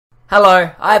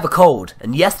Hello, I have a cold,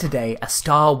 and yesterday a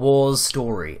Star Wars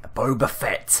story, Boba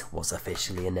Fett, was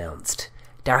officially announced.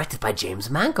 Directed by James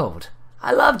Mangold.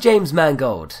 I love James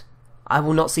Mangold. I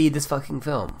will not see this fucking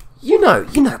film. You know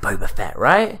Boba Fett,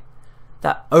 right?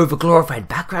 That overglorified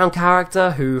background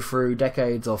character who through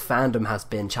decades of fandom has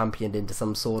been championed into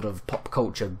some sort of pop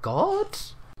culture god?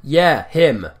 Yeah,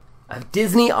 him.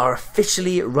 Disney are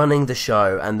officially running the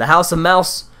show, and the House of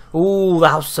Mouse, ooh, the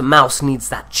House of Mouse needs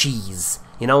that cheese.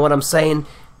 You know what I'm saying?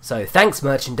 So thanks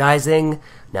merchandising,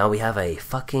 now we have a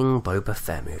fucking Boba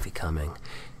Fett movie coming.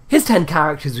 Here's 10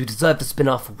 characters who deserved a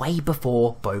spin-off way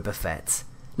before Boba Fett.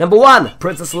 Number 1,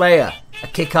 Princess Leia, a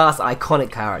kick-ass iconic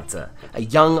character, a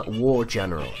young war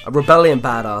general, a rebellion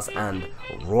badass, and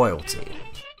royalty.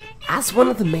 As one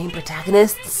of the main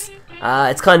protagonists,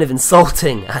 it's kind of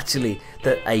insulting actually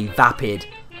that a vapid,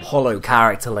 hollow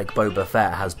character like Boba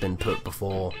Fett has been put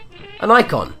before an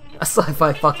icon. A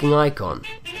sci-fi fucking icon.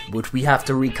 Would we have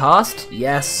to recast?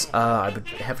 Yes, I would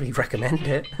heavily recommend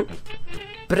it.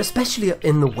 But especially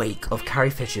in the wake of Carrie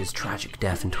Fisher's tragic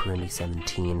death in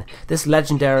 2017, this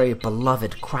legendary,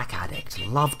 beloved crack addict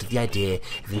loved the idea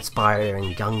of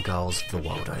inspiring young girls the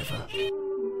world over.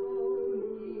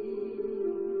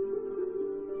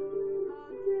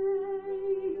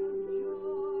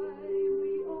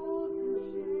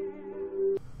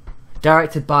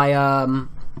 Directed by,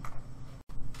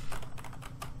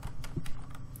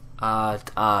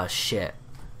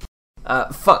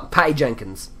 Patty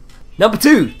Jenkins. Number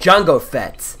 2, Jango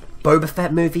Fett. Boba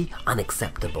Fett movie?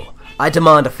 Unacceptable. I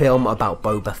demand a film about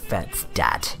Boba Fett's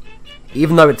dad.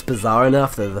 Even though it's bizarre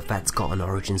enough that the Fett's got an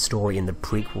origin story in the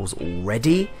prequels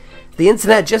already, the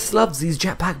internet just loves these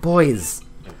jetpack boys.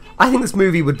 I think this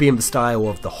movie would be in the style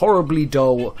of the horribly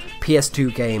dull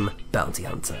PS2 game Bounty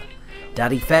Hunter.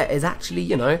 Daddy Fett is actually,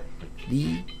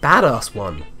 the badass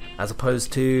one, as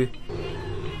opposed to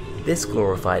this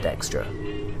glorified extra.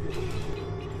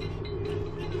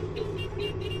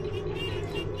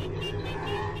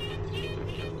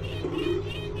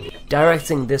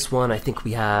 Directing this one, I think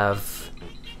we have...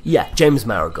 yeah, James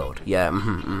Mangold. Yeah,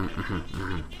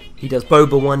 He does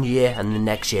Boba one year, and the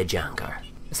next year Django.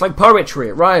 It's like poetry,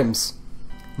 it rhymes.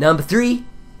 Number 3,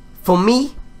 for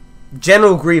me,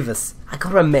 General Grievous. I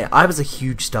gotta admit, I was a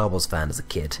huge Star Wars fan as a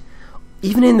kid.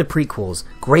 Even in the prequels,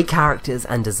 great characters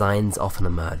and designs often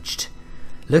emerged.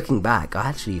 Looking back, I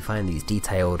actually find these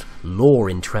detailed,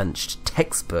 lore-entrenched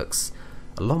textbooks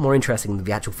a lot more interesting than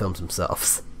the actual films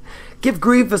themselves. Give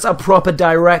Grievous a proper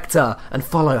director and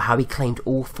follow how he claimed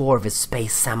all 4 of his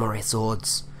space samurai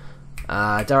swords.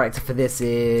 Director for this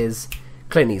is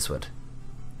Clint Eastwood.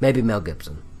 Maybe Mel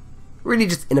Gibson. Really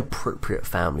just inappropriate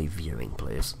family viewing,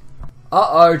 please.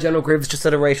 Uh-oh, General Grievous just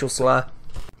said a racial slur.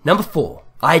 Number 4,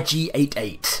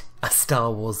 IG-88, a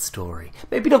Star Wars story.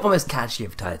 Maybe not the most catchy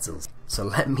of titles, so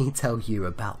let me tell you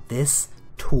about this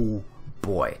tall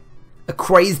boy. A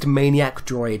crazed maniac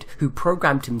droid who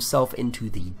programmed himself into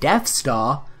the Death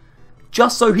Star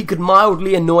just so he could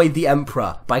mildly annoy the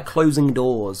Emperor by closing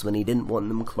doors when he didn't want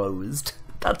them closed.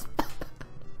 That's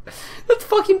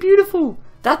fucking beautiful.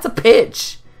 That's a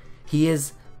pitch. He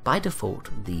is, by default,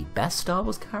 the best Star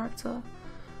Wars character.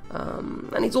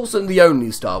 And he's also the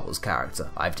only Star Wars character,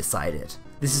 I've decided.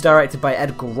 This is directed by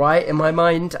Edgar Wright, in my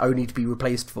mind, only to be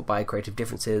replaced by creative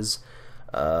differences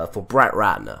for Brett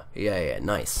Ratner. Yeah,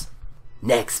 nice.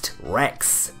 Next,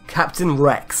 Rex. Captain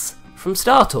Rex from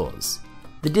Star Tours,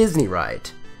 the Disney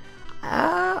ride.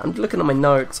 I'm looking at my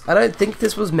notes. I don't think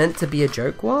this was meant to be a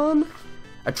joke one.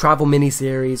 A travel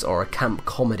miniseries or a camp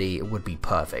comedy would be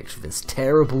perfect for this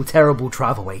terrible, terrible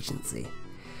travel agency.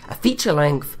 A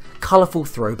feature-length, colourful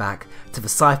throwback to the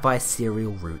sci-fi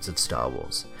serial roots of Star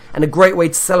Wars, and a great way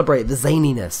to celebrate the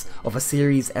zaniness of a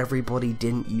series everybody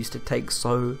didn't used to take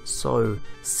so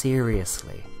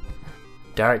seriously.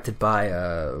 Directed by,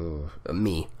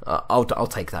 me. I'll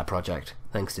take that project.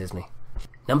 Thanks, Disney.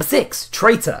 Number 6,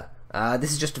 Traitor.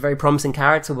 This is just a very promising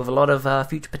character with a lot of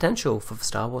future potential for the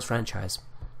Star Wars franchise.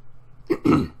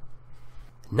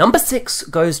 Number 6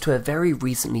 goes to a very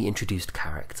recently introduced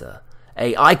character.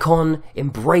 A icon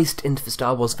embraced into the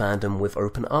Star Wars fandom with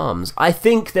open arms. I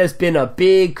think there's been a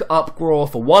big uproar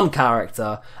for one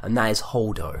character, and that is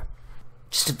Holdo.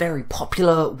 Just a very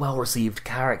popular, well-received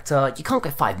character. You can't go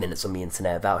 5 minutes on the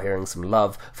internet without hearing some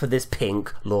love for this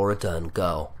pink Laura Dern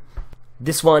girl.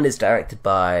 This one is directed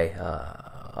by,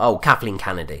 Kathleen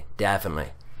Kennedy,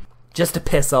 definitely. Just to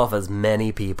piss off as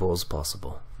many people as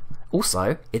possible.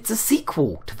 Also, it's a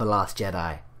sequel to The Last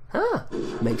Jedi.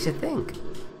 Makes you think.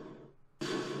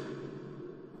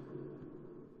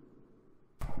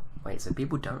 Wait, so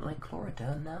people don't like Laura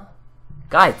Dern now?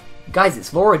 Guys,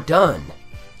 it's Laura Dern.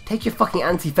 Take your fucking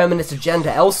anti-feminist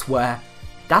agenda elsewhere.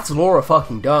 That's Laura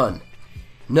fucking Dern.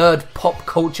 Nerd pop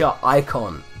culture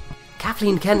icon.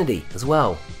 Kathleen Kennedy, as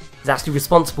well, is actually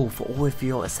responsible for all of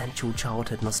your essential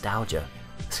childhood nostalgia.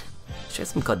 Show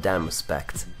some goddamn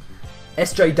respect.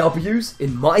 SJWs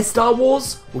in my Star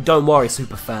Wars? Well, don't worry,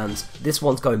 super fans. This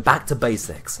one's going back to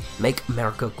basics. Make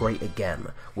America great again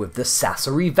with the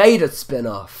Sasori Vader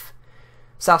spin-off.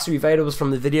 Sasori Vader was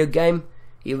from the video game.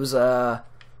 He was a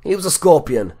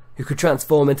scorpion who could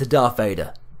transform into Darth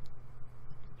Vader.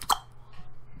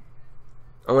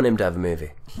 I want him to have a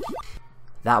movie.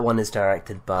 That one is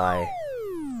directed by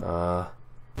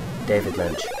David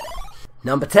Lynch.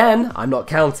 Number 10, I'm not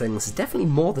counting, this is definitely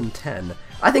more than 10.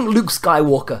 I think Luke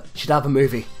Skywalker should have a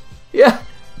movie. Yeah,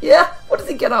 what does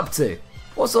he get up to?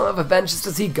 What sort of adventures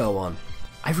does he go on?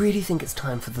 I really think it's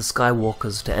time for the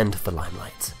Skywalkers to enter the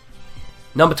limelight.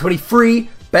 Number 23,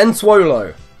 Ben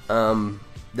Solo.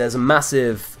 There's a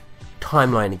massive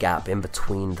timeline gap in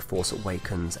between The Force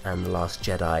Awakens and The Last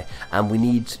Jedi, and we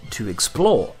need to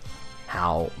explore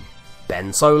how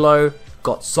Ben Solo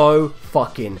got so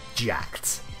fucking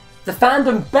jacked. The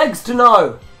fandom begs to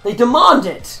know. They demand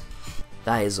it.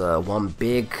 That is one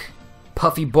big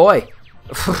puffy boy.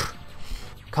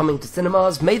 Coming to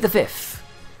cinemas May the 5th.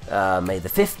 May the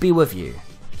 5th be with you.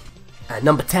 At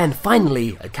number 10,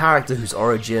 finally, a character whose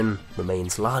origin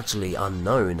remains largely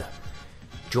unknown.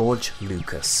 George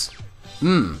Lucas.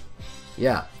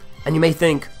 Yeah. And you may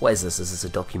think, what is this? Is this a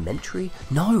documentary?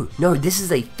 No, this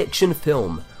is a fiction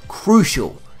film,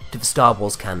 crucial to the Star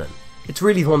Wars canon. It's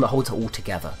really the one that holds it all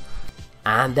together.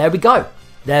 And there we go.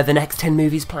 There are the next 10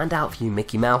 movies planned out for you,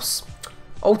 Mickey Mouse.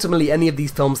 Ultimately, any of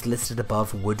these films listed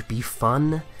above would be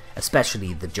fun,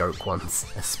 especially the joke ones,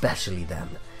 especially them.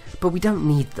 But we don't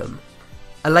need them.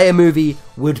 A Leia movie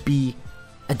would be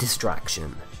a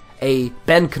distraction. A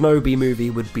Ben Kenobi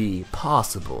movie would be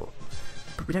passable.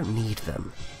 But we don't need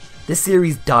them. This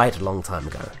series died a long time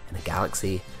ago, in a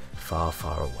galaxy far,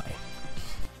 far away.